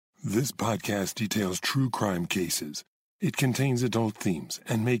This podcast details true crime cases. It contains adult themes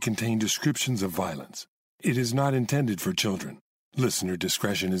and may contain descriptions of violence. It is not intended for children. Listener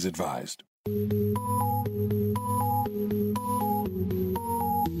discretion is advised.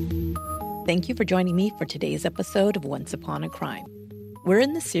 Thank you for joining me for today's episode of Once Upon a Crime. We're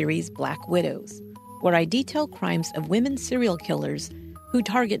in the series Black Widows, where I detail crimes of women serial killers who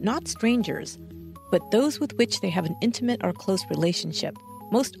target not strangers, but those with which they have an intimate or close relationship,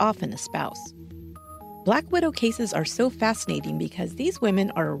 most often a spouse. Black Widow cases are so fascinating because these women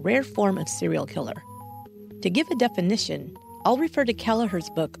are a rare form of serial killer. To give a definition, I'll refer to Kelleher's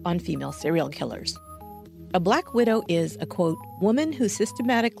book on female serial killers. A Black Widow is a, quote, woman who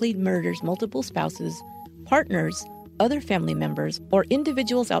systematically murders multiple spouses, partners, other family members, or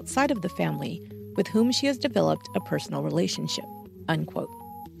individuals outside of the family with whom she has developed a personal relationship, unquote.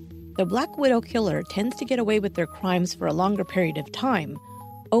 The Black Widow killer tends to get away with their crimes for a longer period of time,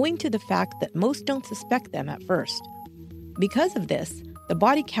 owing to the fact that most don't suspect them at first. Because of this, the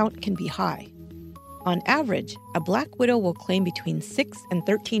body count can be high. On average, a Black Widow will claim between 6 and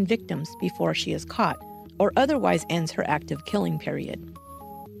 13 victims before she is caught, or otherwise ends her active killing period.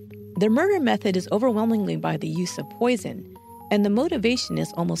 Their murder method is overwhelmingly by the use of poison, and the motivation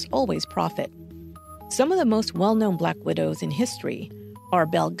is almost always profit. Some of the most well-known Black Widows in history are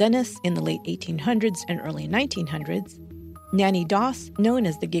Belle Gunness in the late 1800s and early 1900s, Nanny Doss, known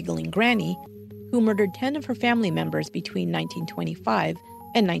as the Giggling Granny, who murdered 10 of her family members between 1925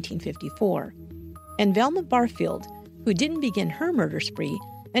 and 1954, and Velma Barfield, who didn't begin her murder spree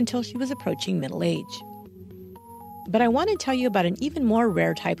until she was approaching middle age. But I want to tell you about an even more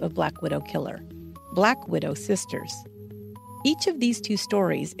rare type of Black Widow killer, Black Widow sisters. Each of these two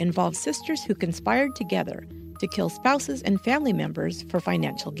stories involves sisters who conspired together to kill spouses and family members for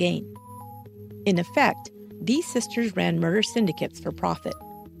financial gain. In effect, these sisters ran murder syndicates for profit.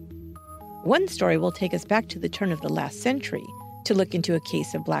 One story will take us back to the turn of the last century to look into a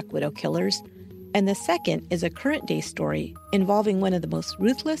case of Black Widow killers, and the second is a current-day story involving one of the most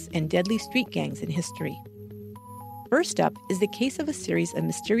ruthless and deadly street gangs in history. First up is the case of a series of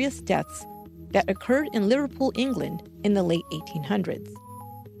mysterious deaths that occurred in Liverpool, England in the late 1800s.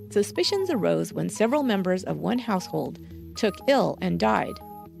 Suspicions arose when several members of one household took ill and died,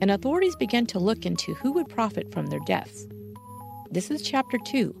 and authorities began to look into who would profit from their deaths. This is Chapter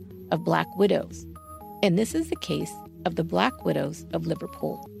 2 of Black Widows, and this is the case of the Black Widows of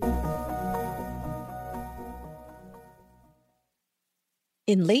Liverpool.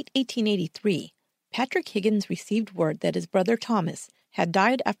 In late 1883, Patrick Higgins received word that his brother Thomas had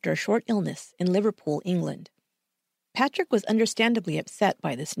died after a short illness in Liverpool, England. Patrick was understandably upset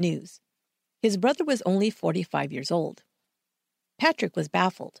by this news. His brother was only 45 years old. Patrick was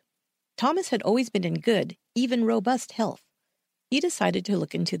baffled. Thomas had always been in good, even robust health. He decided to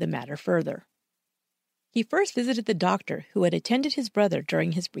look into the matter further. He first visited the doctor who had attended his brother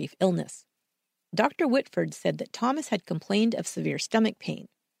during his brief illness. Dr. Whitford said that Thomas had complained of severe stomach pain.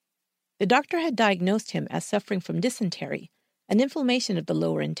 The doctor had diagnosed him as suffering from dysentery, an inflammation of the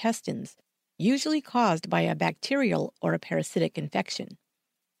lower intestines, usually caused by a bacterial or a parasitic infection.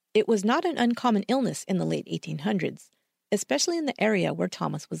 It was not an uncommon illness in the late 1800s, especially in the area where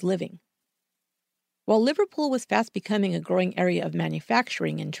Thomas was living. While Liverpool was fast becoming a growing area of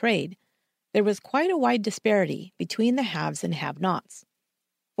manufacturing and trade, there was quite a wide disparity between the haves and have-nots.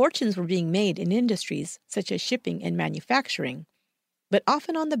 Fortunes were being made in industries such as shipping and manufacturing, but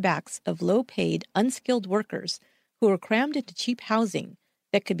often on the backs of low-paid, unskilled workers who were crammed into cheap housing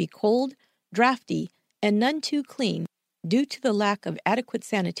that could be cold, drafty, and none too clean due to the lack of adequate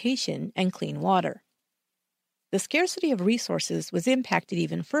sanitation and clean water. The scarcity of resources was impacted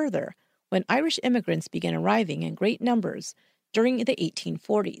even further when Irish immigrants began arriving in great numbers during the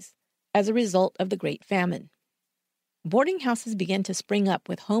 1840s as a result of the Great Famine. Boarding houses began to spring up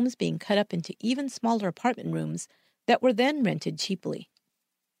with homes being cut up into even smaller apartment rooms that were then rented cheaply.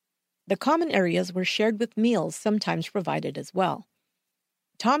 The common areas were shared with meals sometimes provided as well.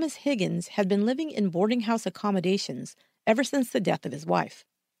 Thomas Higgins had been living in boarding house accommodations ever since the death of his wife.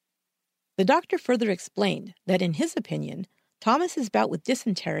 The doctor further explained that in his opinion, Thomas's bout with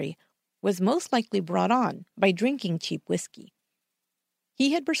dysentery was most likely brought on by drinking cheap whiskey.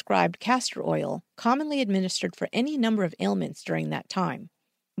 He had prescribed castor oil, commonly administered for any number of ailments during that time,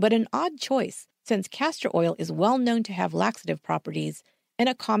 but an odd choice since castor oil is well known to have laxative properties and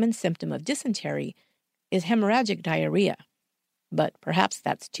a common symptom of dysentery is hemorrhagic diarrhea. But perhaps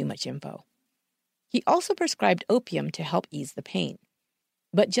that's too much info. He also prescribed opium to help ease the pain.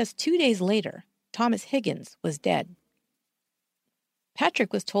 But just 2 days later, Thomas Higgins was dead.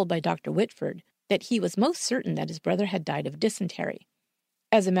 Patrick was told by Dr. Whitford that he was most certain that his brother had died of dysentery.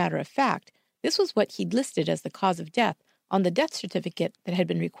 As a matter of fact, this was what he'd listed as the cause of death on the death certificate that had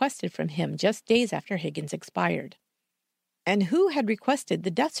been requested from him just days after Higgins expired. "And who had requested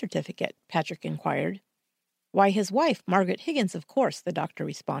the death certificate?" Patrick inquired. "Why, his wife, Margaret Higgins, of course," the doctor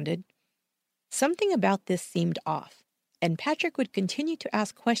responded. Something about this seemed off, and Patrick would continue to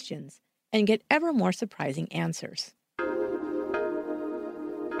ask questions and get ever more surprising answers.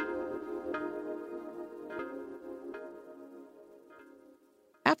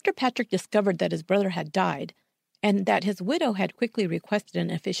 After Patrick discovered that his brother had died, and that his widow had quickly requested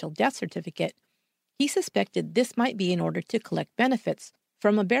an official death certificate, he suspected this might be in order to collect benefits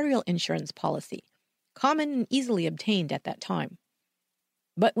from a burial insurance policy, common and easily obtained at that time.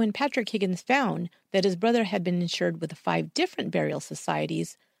 But when Patrick Higgins found that his brother had been insured with 5 different burial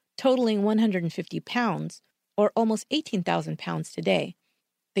societies, totaling £150, or almost £18,000 today,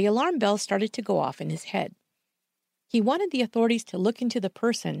 the alarm bells started to go off in his head. He wanted the authorities to look into the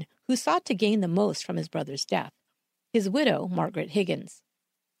person who sought to gain the most from his brother's death, his widow, Margaret Higgins.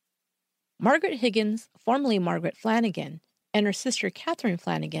 Margaret Higgins, formerly Margaret Flanagan, and her sister Catherine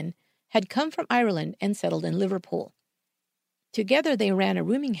Flanagan had come from Ireland and settled in Liverpool. Together they ran a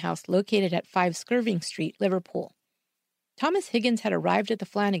rooming house located at 5 Skirving Street, Liverpool. Thomas Higgins had arrived at the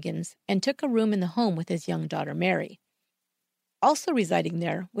Flanagans and took a room in the home with his young daughter Mary. Also residing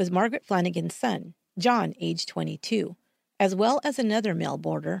there was Margaret Flanagan's son, John, aged 22, as well as another male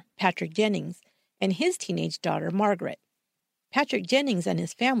boarder, Patrick Jennings, and his teenage daughter Margaret. Patrick Jennings and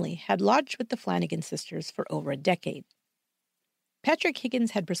his family had lodged with the Flanagan sisters for over a decade. Patrick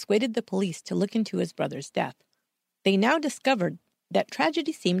Higgins had persuaded the police to look into his brother's death. They now discovered that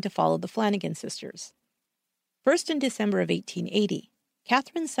tragedy seemed to follow the Flanagan sisters. First, in December of 1880,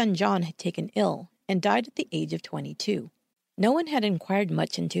 Catherine's son John had taken ill and died at the age of 22. No one had inquired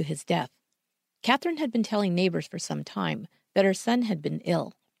much into his death. Catherine had been telling neighbors for some time that her son had been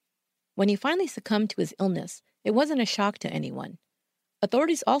ill. When he finally succumbed to his illness, it wasn't a shock to anyone.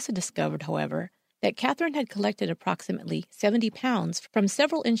 Authorities also discovered, however, that Catherine had collected approximately £70 from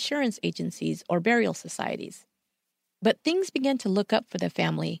several insurance agencies or burial societies. But things began to look up for the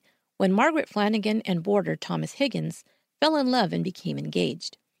family when Margaret Flanagan and boarder Thomas Higgins fell in love and became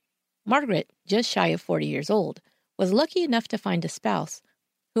engaged. Margaret, just shy of 40 years old, was lucky enough to find a spouse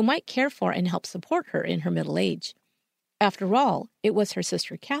who might care for and help support her in her middle age. After all, it was her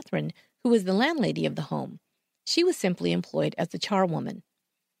sister Catherine who was the landlady of the home. She was simply employed as the charwoman.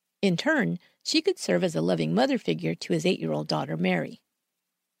 In turn, she could serve as a loving mother figure to his 8-year-old daughter Mary.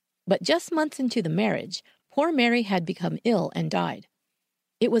 But just months into the marriage, poor Mary had become ill and died.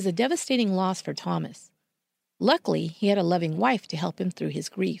 It was a devastating loss for Thomas. Luckily, he had a loving wife to help him through his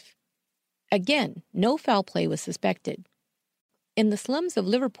grief. Again, no foul play was suspected. In the slums of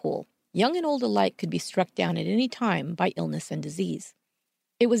Liverpool, young and old alike could be struck down at any time by illness and disease.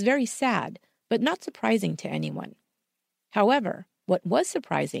 It was very sad, but not surprising to anyone. However, what was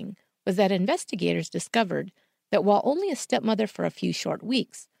surprising was that investigators discovered that while only a stepmother for a few short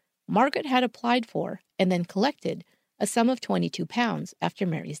weeks, Margaret had applied for and then collected a sum of £22 after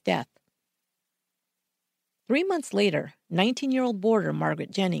Mary's death. 3 months later, 19-year-old boarder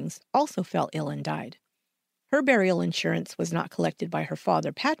Margaret Jennings also fell ill and died. Her burial insurance was not collected by her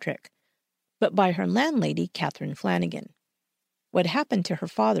father, Patrick, but by her landlady, Catherine Flanagan. What happened to her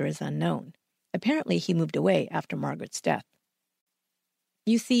father is unknown. Apparently, he moved away after Margaret's death.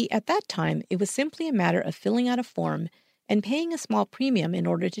 You see, at that time, it was simply a matter of filling out a form and paying a small premium in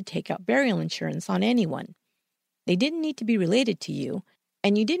order to take out burial insurance on anyone. They didn't need to be related to you,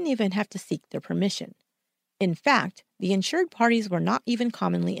 and you didn't even have to seek their permission. In fact, the insured parties were not even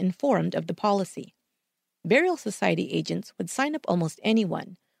commonly informed of the policy. Burial society agents would sign up almost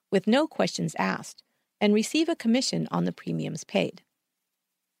anyone, with no questions asked, and receive a commission on the premiums paid.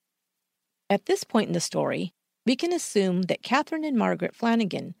 At this point in the story, we can assume that Catherine and Margaret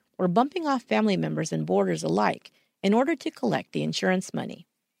Flanagan were bumping off family members and boarders alike in order to collect the insurance money.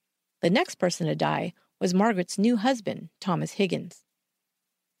 The next person to die was Margaret's new husband, Thomas Higgins.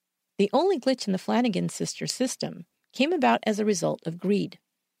 The only glitch in the Flanagan sisters' system came about as a result of greed.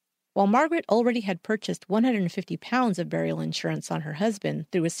 While Margaret already had purchased £150 of burial insurance on her husband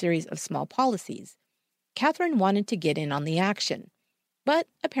through a series of small policies, Catherine wanted to get in on the action, but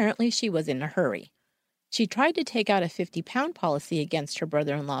apparently she was in a hurry. She tried to take out a £50 policy against her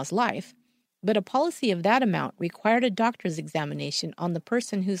brother-in-law's life, but a policy of that amount required a doctor's examination on the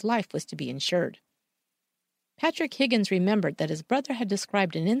person whose life was to be insured. Patrick Higgins remembered that his brother had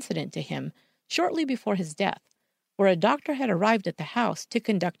described an incident to him shortly before his death, where a doctor had arrived at the house to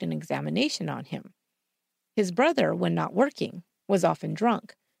conduct an examination on him. His brother, when not working, was often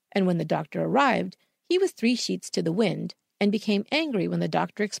drunk, and when the doctor arrived, he was 3 sheets to the wind and became angry when the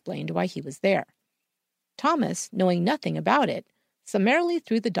doctor explained why he was there. Thomas, knowing nothing about it, summarily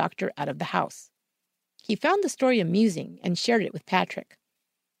threw the doctor out of the house. He found the story amusing and shared it with Patrick.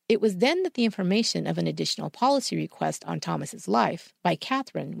 It was then that the information of an additional policy request on Thomas's life by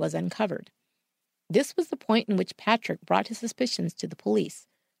Catherine was uncovered. This was the point in which Patrick brought his suspicions to the police,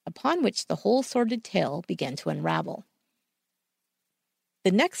 upon which the whole sordid tale began to unravel.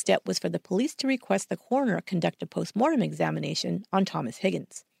 The next step was for the police to request the coroner conduct a post-mortem examination on Thomas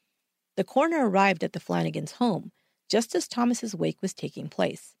Higgins. The coroner arrived at the Flanagans' home just as Thomas's wake was taking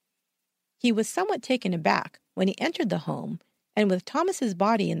place. He was somewhat taken aback when he entered the home, and with Thomas's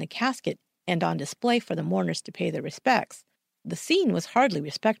body in the casket and on display for the mourners to pay their respects, the scene was hardly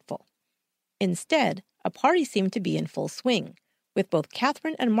respectful. Instead, a party seemed to be in full swing, with both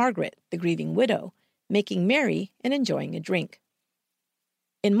Catherine and Margaret, the grieving widow, making merry and enjoying a drink.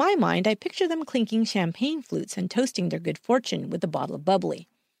 In my mind, I picture them clinking champagne flutes and toasting their good fortune with a bottle of bubbly.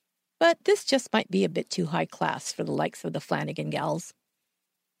 But this just might be a bit too high class for the likes of the Flanagan gals.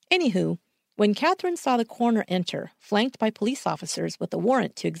 Anywho, when Catherine saw the coroner enter, flanked by police officers with a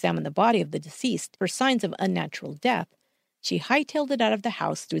warrant to examine the body of the deceased for signs of unnatural death, she hightailed it out of the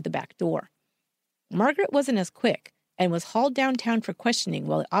house through the back door. Margaret wasn't as quick and was hauled downtown for questioning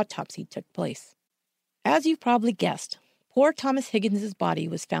while the autopsy took place. As you've probably guessed, poor Thomas Higgins's body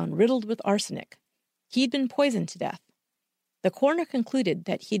was found riddled with arsenic. He'd been poisoned to death. The coroner concluded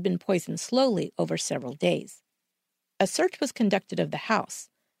that he'd been poisoned slowly over several days. A search was conducted of the house,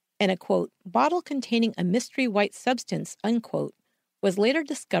 and a, quote, bottle containing a mystery white substance, unquote, was later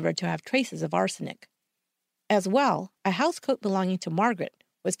discovered to have traces of arsenic. As well, a housecoat belonging to Margaret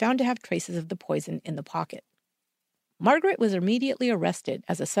was found to have traces of the poison in the pocket. Margaret was immediately arrested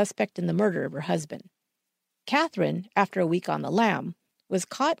as a suspect in the murder of her husband. Catherine, after a week on the lam, was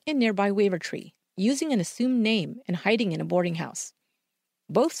caught in nearby Wavertree, using an assumed name and hiding in a boarding house.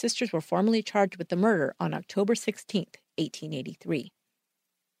 Both sisters were formally charged with the murder on October 16, 1883.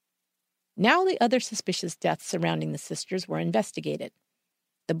 Now the other suspicious deaths surrounding the sisters were investigated.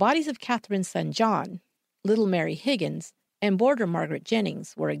 The bodies of Catherine's son John, little Mary Higgins, and boarder Margaret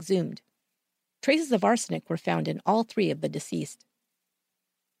Jennings were exhumed. Traces of arsenic were found in all three of the deceased.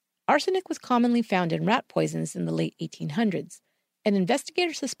 Arsenic was commonly found in rat poisons in the late 1800s, and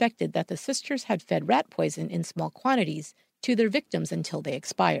investigators suspected that the sisters had fed rat poison in small quantities to their victims until they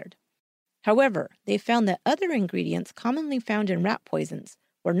expired. However, they found that other ingredients commonly found in rat poisons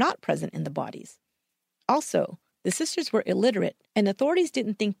were not present in the bodies. Also, the sisters were illiterate, and authorities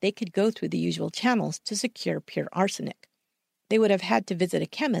didn't think they could go through the usual channels to secure pure arsenic. They would have had to visit a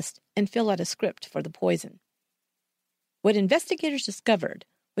chemist and fill out a script for the poison. What investigators discovered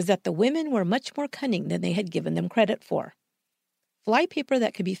was that the women were much more cunning than they had given them credit for. Flypaper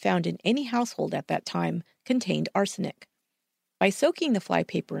that could be found in any household at that time contained arsenic. By soaking the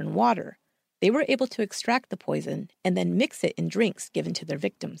flypaper in water, they were able to extract the poison and then mix it in drinks given to their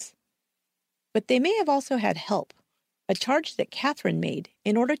victims. But they may have also had help, a charge that Catherine made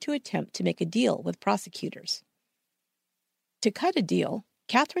in order to attempt to make a deal with prosecutors. To cut a deal,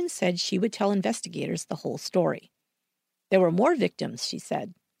 Catherine said she would tell investigators the whole story. There were more victims, she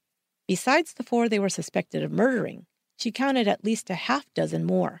said. Besides the 4 they were suspected of murdering, she counted at least a half-dozen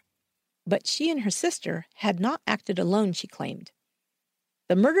more. But she and her sister had not acted alone, she claimed.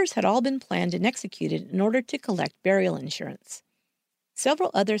 The murders had all been planned and executed in order to collect burial insurance.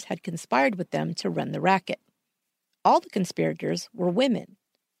 Several others had conspired with them to run the racket. All the conspirators were women,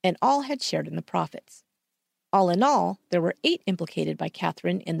 and all had shared in the profits. All in all, there were 8 implicated by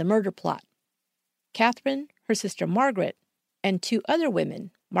Catherine in the murder plot. Catherine, her sister Margaret, and 2 other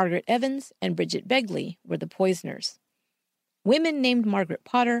women, Margaret Evans and Bridget Begley, were the poisoners. Women named Margaret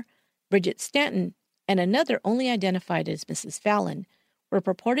Potter, Bridget Stanton, and another only identified as Mrs. Fallon were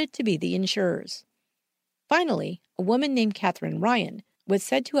purported to be the insurers. Finally, a woman named Catherine Ryan was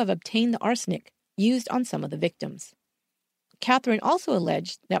said to have obtained the arsenic used on some of the victims. Catherine also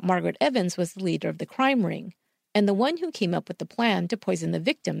alleged that Margaret Evans was the leader of the crime ring and the one who came up with the plan to poison the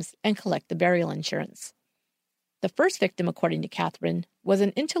victims and collect the burial insurance. The first victim, according to Catherine, was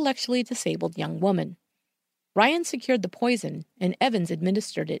an intellectually disabled young woman. Ryan secured the poison, and Evans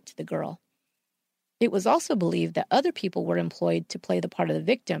administered it to the girl. It was also believed that other people were employed to play the part of the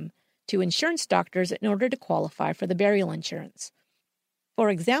victim to insurance doctors in order to qualify for the burial insurance. For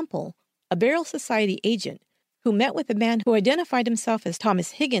example, a burial society agent who met with a man who identified himself as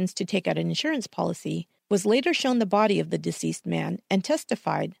Thomas Higgins to take out an insurance policy was later shown the body of the deceased man and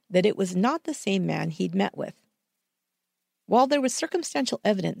testified that it was not the same man he'd met with. While there was circumstantial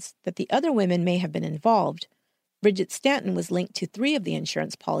evidence that the other women may have been involved, Bridget Stanton was linked to 3 of the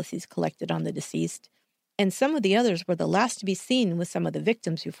insurance policies collected on the deceased, and some of the others were the last to be seen with some of the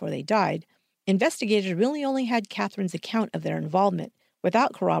victims before they died, investigators really only had Catherine's account of their involvement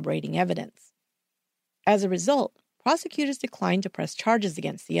without corroborating evidence. As a result, prosecutors declined to press charges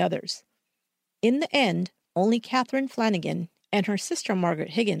against the others. In the end, only Catherine Flanagan and her sister Margaret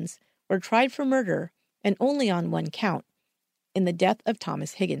Higgins were tried for murder, and only on one count, in the death of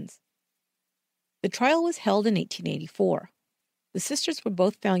Thomas Higgins. The trial was held in 1884. The sisters were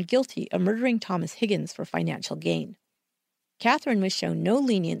both found guilty of murdering Thomas Higgins for financial gain. Catherine was shown no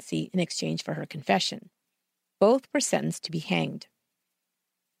leniency in exchange for her confession. Both were sentenced to be hanged.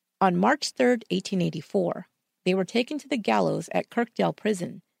 On March 3, 1884, they were taken to the gallows at Kirkdale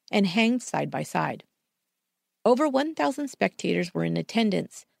Prison and hanged side by side. Over 1,000 spectators were in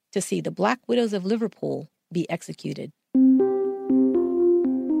attendance to see the Black Widows of Liverpool be executed.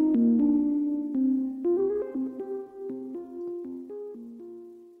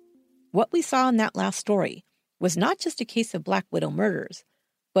 What we saw in that last story was not just a case of Black Widow murders,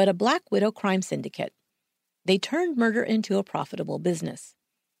 but a Black Widow crime syndicate. They turned murder into a profitable business.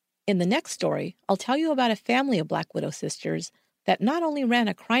 In the next story, I'll tell you about a family of Black Widow sisters that not only ran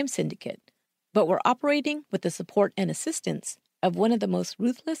a crime syndicate, but were operating with the support and assistance of one of the most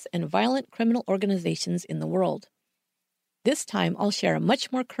ruthless and violent criminal organizations in the world. This time, I'll share a much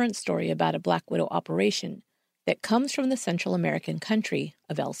more current story about a Black Widow operation that comes from the Central American country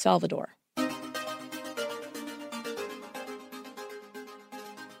of El Salvador.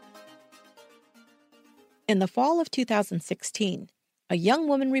 In the fall of 2016, a young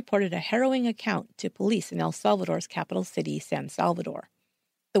woman reported a harrowing account to police in El Salvador's capital city, San Salvador.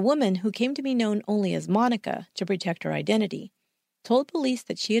 The woman, who came to be known only as Monica to protect her identity, told police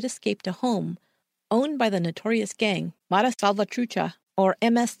that she had escaped a home owned by the notorious gang Mara Salvatrucha, or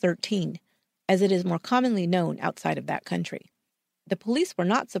MS-13, as it is more commonly known outside of that country. The police were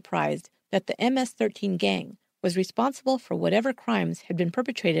not surprised that the MS-13 gang was responsible for whatever crimes had been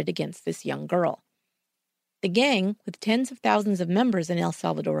perpetrated against this young girl. The gang, with tens of thousands of members in El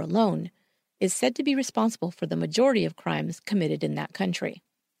Salvador alone, is said to be responsible for the majority of crimes committed in that country.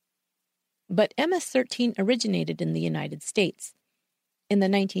 But MS-13 originated in the United States. In the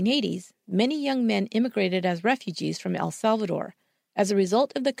 1980s, many young men immigrated as refugees from El Salvador as a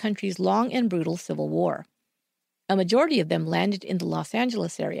result of the country's long and brutal civil war. A majority of them landed in the Los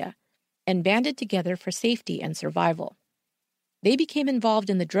Angeles area and banded together for safety and survival. They became involved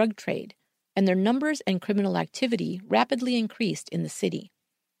in the drug trade, and their numbers and criminal activity rapidly increased in the city.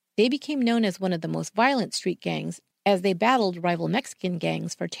 They became known as one of the most violent street gangs as they battled rival Mexican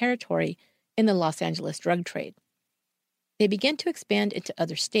gangs for territory in the Los Angeles drug trade. They began to expand into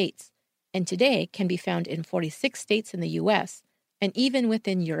other states, and today can be found in 46 states in the U.S., and even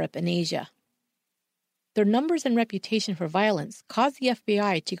within Europe and Asia. Their numbers and reputation for violence caused the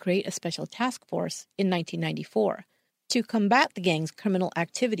FBI to create a special task force in 1994 to combat the gang's criminal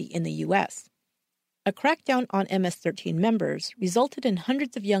activity in the U.S. A crackdown on MS-13 members resulted in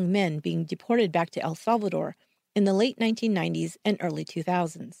hundreds of young men being deported back to El Salvador in the late 1990s and early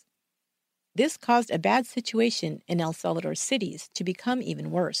 2000s. This caused a bad situation in El Salvador's cities to become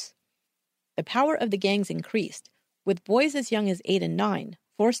even worse. The power of the gangs increased, with boys as young as 8 and 9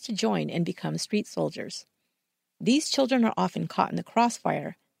 forced to join and become street soldiers. These children are often caught in the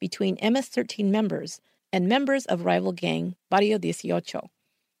crossfire between MS-13 members and members of rival gang Barrio 18.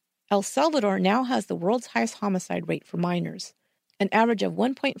 El Salvador now has the world's highest homicide rate for minors. An average of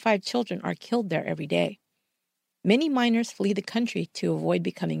 1.5 children are killed there every day. Many minors flee the country to avoid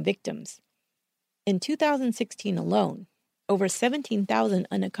becoming victims. In 2016 alone, over 17,000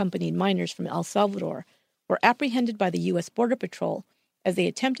 unaccompanied minors from El Salvador were apprehended by the U.S. Border Patrol as they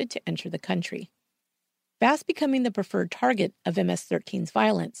attempted to enter the country. Fast becoming the preferred target of MS-13's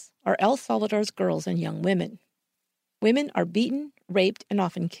violence are El Salvador's girls and young women. Women are beaten, raped, and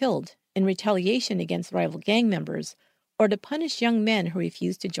often killed in retaliation against rival gang members or to punish young men who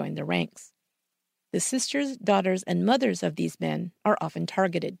refuse to join their ranks. The sisters, daughters, and mothers of these men are often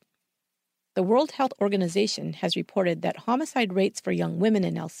targeted. The World Health Organization has reported that homicide rates for young women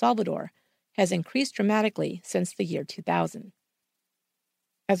in El Salvador has increased dramatically since the year 2000.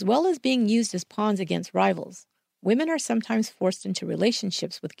 As well as being used as pawns against rivals, women are sometimes forced into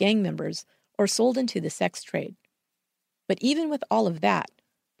relationships with gang members or sold into the sex trade. But even with all of that,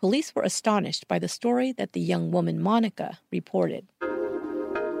 police were astonished by the story that the young woman Monica reported.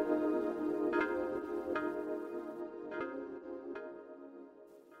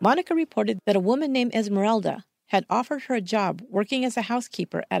 Monica reported that a woman named Esmeralda had offered her a job working as a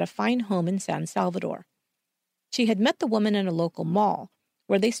housekeeper at a fine home in San Salvador. She had met the woman in a local mall,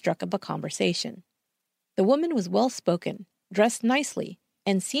 where they struck up a conversation. The woman was well-spoken, dressed nicely,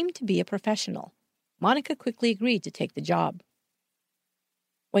 and seemed to be a professional. Monica quickly agreed to take the job.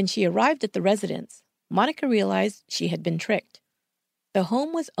 When she arrived at the residence, Monica realized she had been tricked. The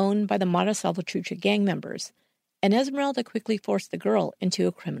home was owned by the Mara Salvatrucha gang members, and Esmeralda quickly forced the girl into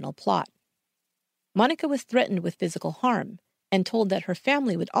a criminal plot. Monica was threatened with physical harm and told that her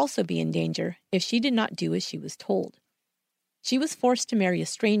family would also be in danger if she did not do as she was told. She was forced to marry a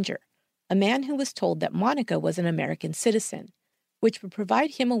stranger, a man who was told that Monica was an American citizen, which would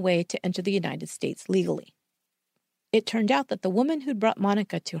provide him a way to enter the United States legally. It turned out that the woman who'd brought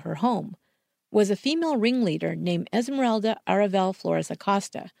Monica to her home was a female ringleader named Esmeralda Aravel Flores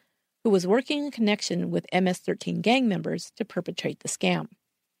Acosta, who was working in connection with MS-13 gang members to perpetrate the scam.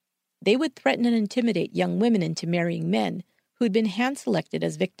 They would threaten and intimidate young women into marrying men who had been hand-selected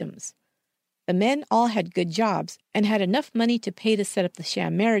as victims. The men all had good jobs and had enough money to pay to set up the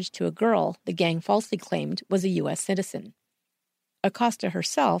sham marriage to a girl the gang falsely claimed was a U.S. citizen. Acosta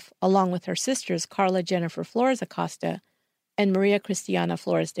herself, along with her sisters Carla Jennifer Flores Acosta and Maria Cristiana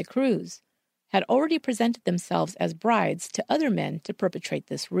Flores de Cruz, had already presented themselves as brides to other men to perpetrate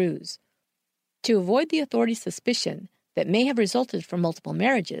this ruse. To avoid the authorities' suspicion that may have resulted from multiple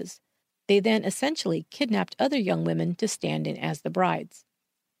marriages, they then essentially kidnapped other young women to stand in as the brides.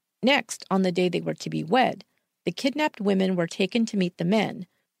 Next, on the day they were to be wed, the kidnapped women were taken to meet the men,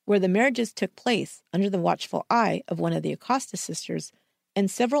 where the marriages took place under the watchful eye of one of the Acosta sisters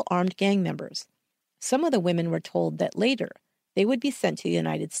and several armed gang members. Some of the women were told that later they would be sent to the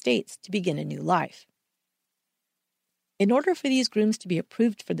United States to begin a new life. In order for these grooms to be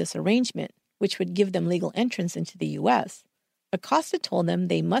approved for this arrangement, which would give them legal entrance into the U.S., Acosta told them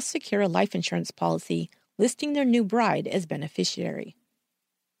they must secure a life insurance policy listing their new bride as beneficiary.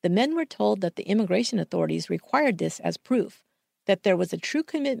 The men were told that the immigration authorities required this as proof that there was a true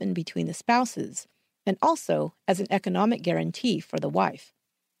commitment between the spouses and also as an economic guarantee for the wife.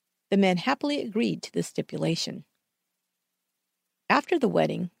 The men happily agreed to this stipulation. After the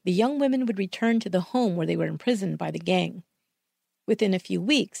wedding, the young women would return to the home where they were imprisoned by the gang. Within a few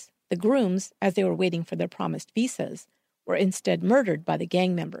weeks, the grooms, as they were waiting for their promised visas, were instead murdered by the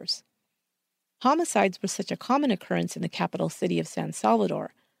gang members. Homicides were such a common occurrence in the capital city of San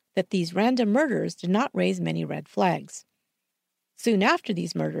Salvador that these random murders did not raise many red flags. Soon after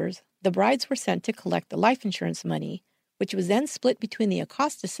these murders, the brides were sent to collect the life insurance money, which was then split between the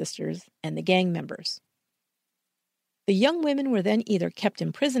Acosta sisters and the gang members. The young women were then either kept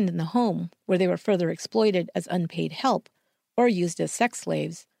imprisoned in the home, where they were further exploited as unpaid help, or used as sex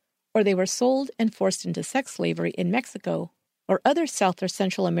slaves, or they were sold and forced into sex slavery in Mexico or other South or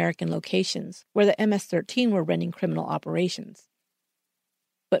Central American locations where the MS-13 were running criminal operations.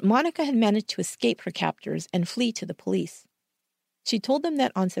 But Monica had managed to escape her captors and flee to the police. She told them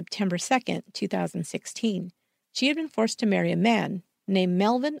that on September 2, 2016, she had been forced to marry a man named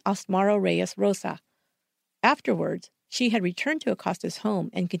Melvin Ostmaro Reyes Rosa. Afterwards, she had returned to Acosta's home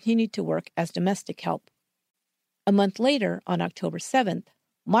and continued to work as domestic help. A month later, on October 7th,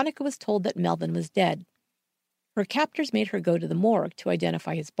 Monica was told that Melvin was dead. Her captors made her go to the morgue to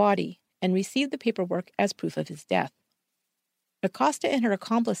identify his body and receive the paperwork as proof of his death. Acosta and her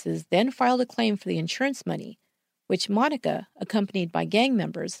accomplices then filed a claim for the insurance money, which Monica, accompanied by gang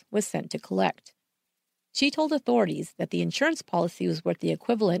members, was sent to collect. She told authorities that the insurance policy was worth the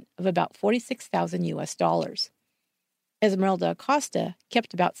equivalent of about $46,000. Esmeralda Acosta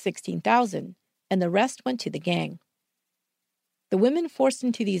kept about $16,000, and the rest went to the gang. The women forced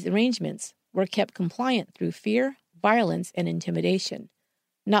into these arrangements were kept compliant through fear, violence, and intimidation,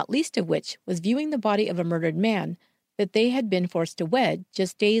 not least of which was viewing the body of a murdered man that they had been forced to wed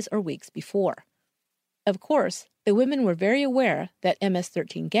just days or weeks before. Of course, the women were very aware that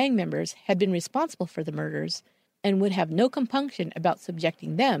MS-13 gang members had been responsible for the murders and would have no compunction about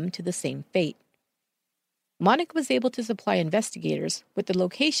subjecting them to the same fate. Monica was able to supply investigators with the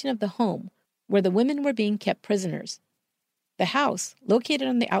location of the home where the women were being kept prisoners. The house, located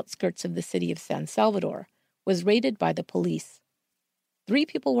on the outskirts of the city of San Salvador, was raided by the police. 3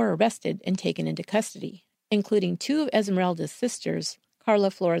 people were arrested and taken into custody, including 2 of Esmeralda's sisters,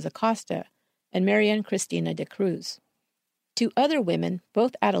 Carla Flores Acosta and Marian Cristina de Cruz. 2 other women,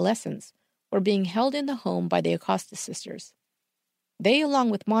 both adolescents, were being held in the home by the Acosta sisters. They,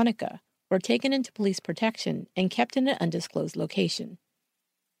 along with Monica, were taken into police protection and kept in an undisclosed location.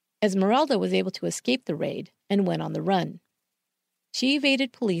 Esmeralda was able to escape the raid and went on the run. She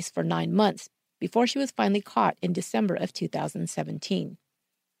evaded police for 9 months before she was finally caught in December of 2017.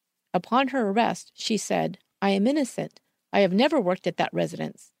 Upon her arrest, she said, "I am innocent. I have never worked at that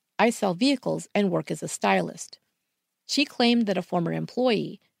residence. I sell vehicles and work as a stylist." She claimed that a former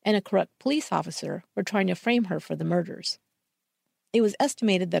employee and a corrupt police officer were trying to frame her for the murders. It was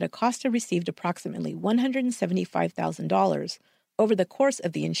estimated that Acosta received approximately $175,000 over the course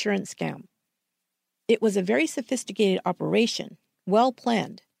of the insurance scam. It was a very sophisticated operation, well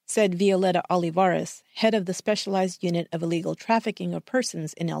planned, said Violeta Olivares, head of the Specialized Unit of Illegal Trafficking of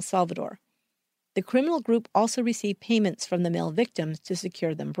Persons in El Salvador. The criminal group also received payments from the male victims to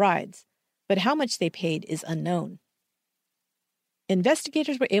secure them brides, but how much they paid is unknown.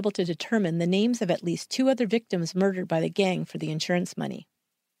 Investigators were able to determine the names of at least 2 other victims murdered by the gang for the insurance money.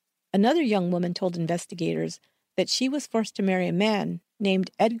 Another young woman told investigators that she was forced to marry a man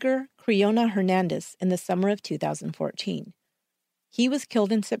named Edgar Criona Hernandez in the summer of 2014. He was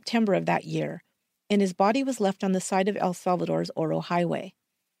killed in September of that year, and his body was left on the side of El Salvador's Oro Highway.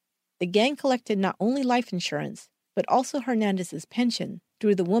 The gang collected not only life insurance, but also Hernandez's pension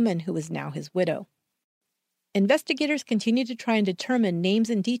through the woman who was now his widow. Investigators continued to try and determine names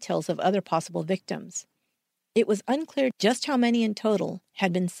and details of other possible victims. It was unclear just how many in total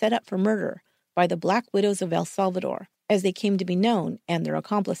had been set up for murder by the Black Widows of El Salvador, as they came to be known, and their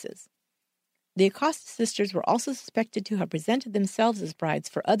accomplices. The Acosta sisters were also suspected to have presented themselves as brides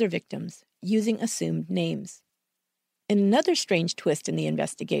for other victims, using assumed names. In another strange twist in the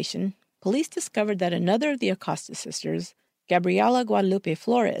investigation, police discovered that another of the Acosta sisters, Gabriela Guadalupe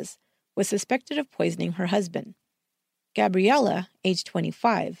Flores, was suspected of poisoning her husband. Gabriela, age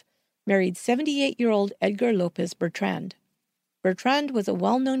 25, married 78-year-old Edgar Lopez Bertrand. Bertrand was a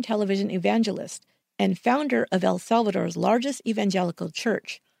well-known television evangelist and founder of El Salvador's largest evangelical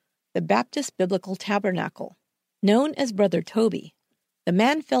church, the Baptist Biblical Tabernacle. Known as Brother Toby, the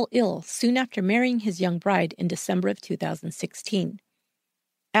man fell ill soon after marrying his young bride in December of 2016.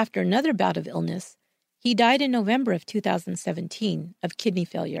 After another bout of illness, he died in November of 2017 of kidney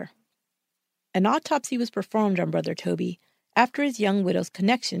failure. An autopsy was performed on Brother Toby after his young widow's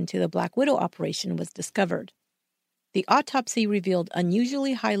connection to the Black Widow operation was discovered. The autopsy revealed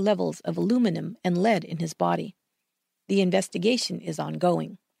unusually high levels of aluminum and lead in his body. The investigation is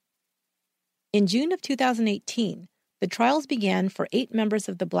ongoing. In June of 2018, the trials began for 8 members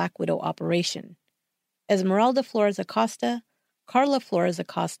of the Black Widow operation: Esmeralda Flores Acosta, Carla Flores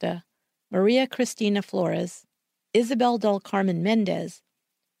Acosta, Maria Cristina Flores, Isabel del Carmen Mendez,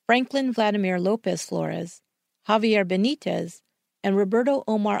 Franklin Vladimir Lopez Flores, Javier Benitez, and Roberto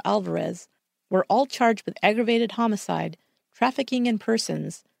Omar Alvarez were all charged with aggravated homicide, trafficking in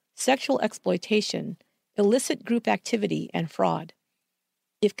persons, sexual exploitation, illicit group activity, and fraud.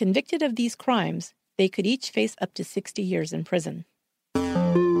 If convicted of these crimes, they could each face up to 60 years in prison.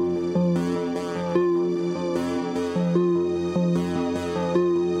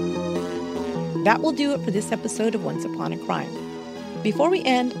 That will do it for this episode of Once Upon a Crime. Before we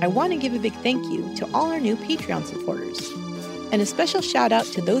end, I want to give a big thank you to all our new Patreon supporters, and a special shout out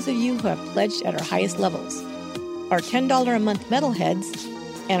to those of you who have pledged at our highest levels: our $10 a month metalheads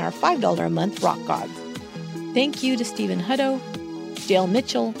and our $5 a month rock gods. Thank you to Stephen Hutto, Dale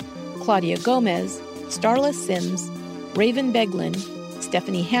Mitchell, Claudia Gomez, Starla Sims, Raven Beglin,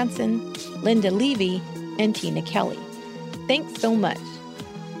 Stephanie Hansen, Linda Levy, and Tina Kelly. Thanks so much.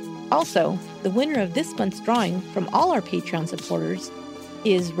 Also, the winner of this month's drawing from all our Patreon supporters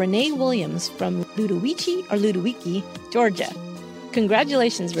is Renee Williams from Ludowiki, Georgia.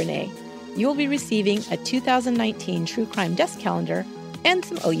 Congratulations, Renee. You will be receiving a 2019 True Crime Desk Calendar and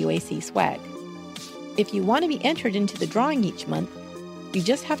some OUAC swag. If you want to be entered into the drawing each month, you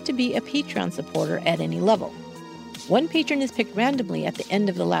just have to be a Patreon supporter at any level. One patron is picked randomly at the end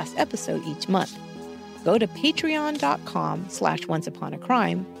of the last episode each month. Go to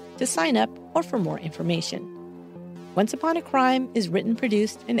patreon.com/onceuponacrime to sign up or for more information. Once Upon a Crime is written,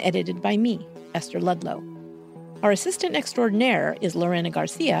 produced, and edited by me, Esther Ludlow. Our assistant extraordinaire is Lorena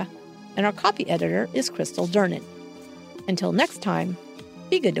Garcia, and our copy editor is Crystal Dernan. Until next time,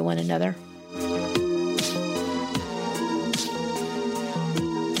 be good to one another.